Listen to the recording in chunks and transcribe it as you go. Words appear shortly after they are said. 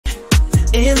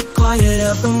In the quiet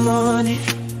of the morning,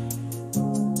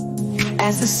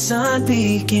 as the sun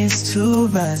begins to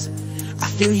rise, I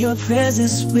feel your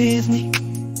presence with me,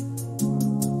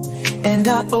 and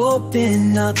I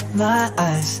open up my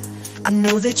eyes. I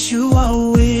know that you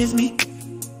are with me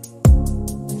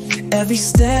every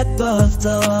step of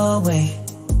the way.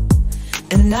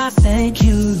 And I thank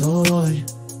you, Lord,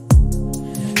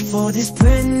 for this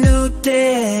brand new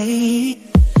day.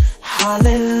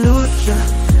 Hallelujah,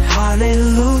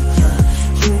 hallelujah,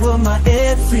 you are my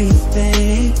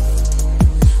everything,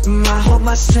 my hope,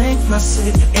 my strength, my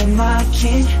Savior and my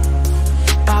King.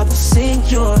 I will sing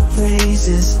your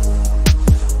praises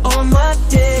all my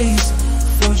days,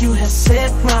 for you have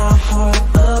set my heart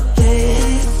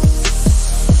ablaze.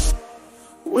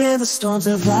 When the storms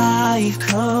of life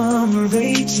come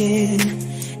raging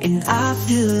and I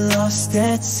feel lost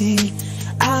at sea,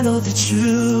 I know that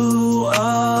you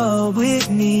are with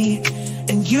me,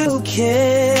 and you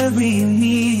carry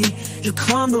me. You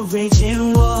calm the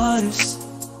raging waters,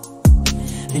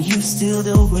 and you still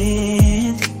the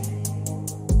wind.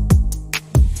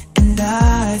 And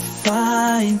I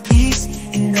find peace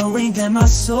in knowing that my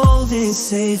soul is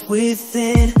safe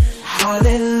within.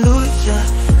 Hallelujah,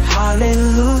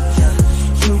 hallelujah,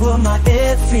 you are my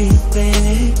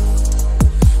everything,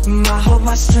 my hope,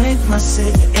 my strength, my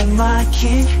Savior and my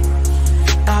King.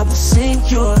 I will sing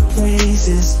your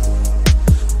praises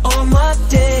all my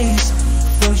days,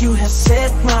 for you have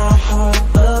set my heart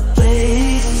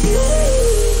ablaze.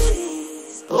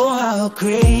 Oh, how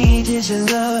great is your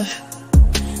love,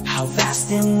 how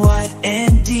vast and wide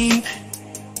and deep.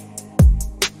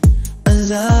 A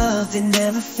love that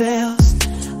never fails,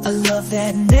 a love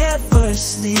that never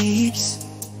sleeps.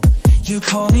 You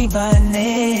call me by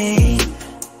name,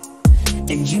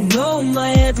 and you know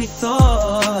my every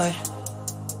thought,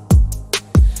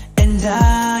 and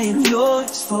I am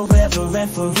yours forever and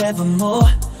forevermore.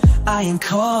 I am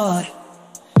caught.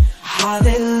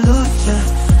 Hallelujah,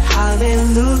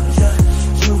 hallelujah,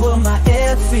 you are my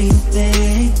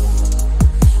everything,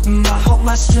 my hope,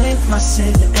 my strength, my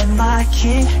Savior and my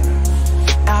King.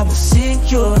 I will sing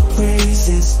your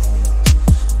praises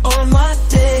all my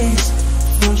days,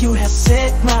 for you have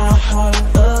set my heart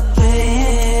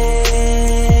ablaze.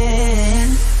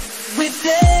 With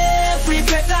every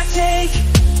breath I take,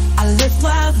 I lift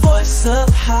my voice up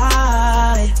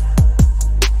high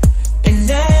in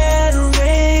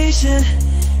adoration,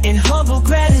 in humble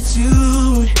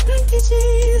gratitude. Thank you,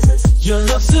 Jesus. Your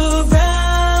love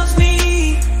surrounds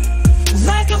me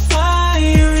like a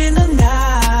fire in the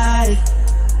night,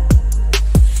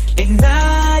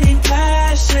 igniting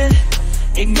passion,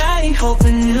 igniting hope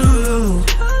anew.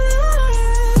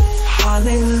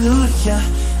 Hallelujah,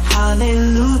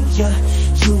 hallelujah,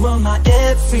 you are my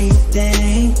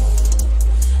everything,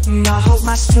 my hope,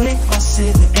 my strength, my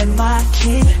Savior and my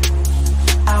King.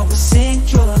 I will sing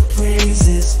your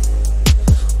praises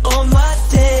all my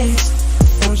days,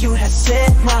 for you have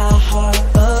set my heart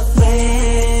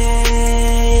ablaze.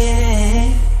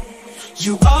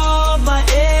 You are my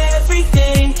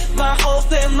everything, my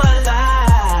hope and my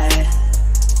light.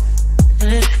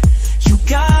 You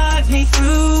guide me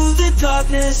through the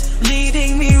darkness,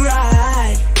 leading me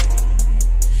right.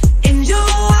 In you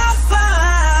I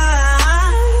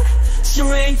find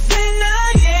strength when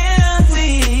I am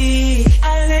weak.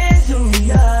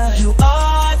 Hallelujah, you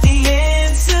are the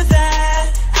answer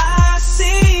that I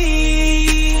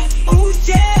see. Oh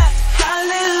yeah,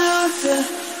 hallelujah,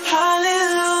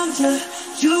 hallelujah,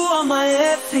 you are my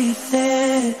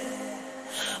everything,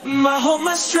 my hope,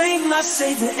 my strength, my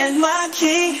Savior and my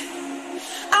King.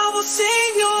 I will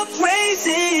sing your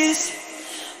praises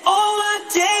all my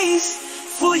days,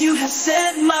 for you have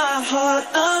set my heart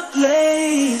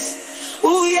ablaze.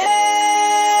 Oh yeah.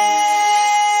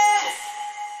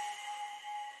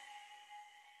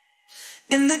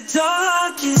 In the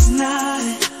darkest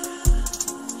night,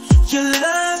 your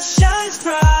love shines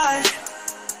bright.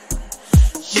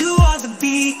 You are the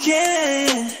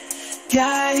beacon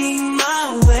guiding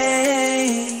my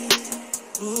way.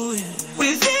 Ooh, yeah.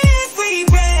 With every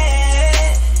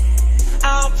breath,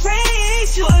 I'll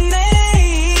praise your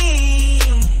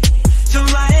name. You're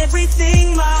my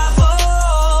everything, my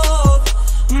hope,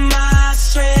 my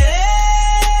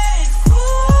strength.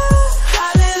 Ooh,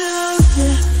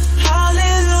 hallelujah,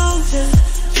 hallelujah,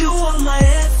 you are my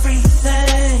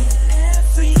everything,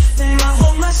 everything, my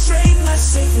hope, my strength, my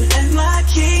Savior and my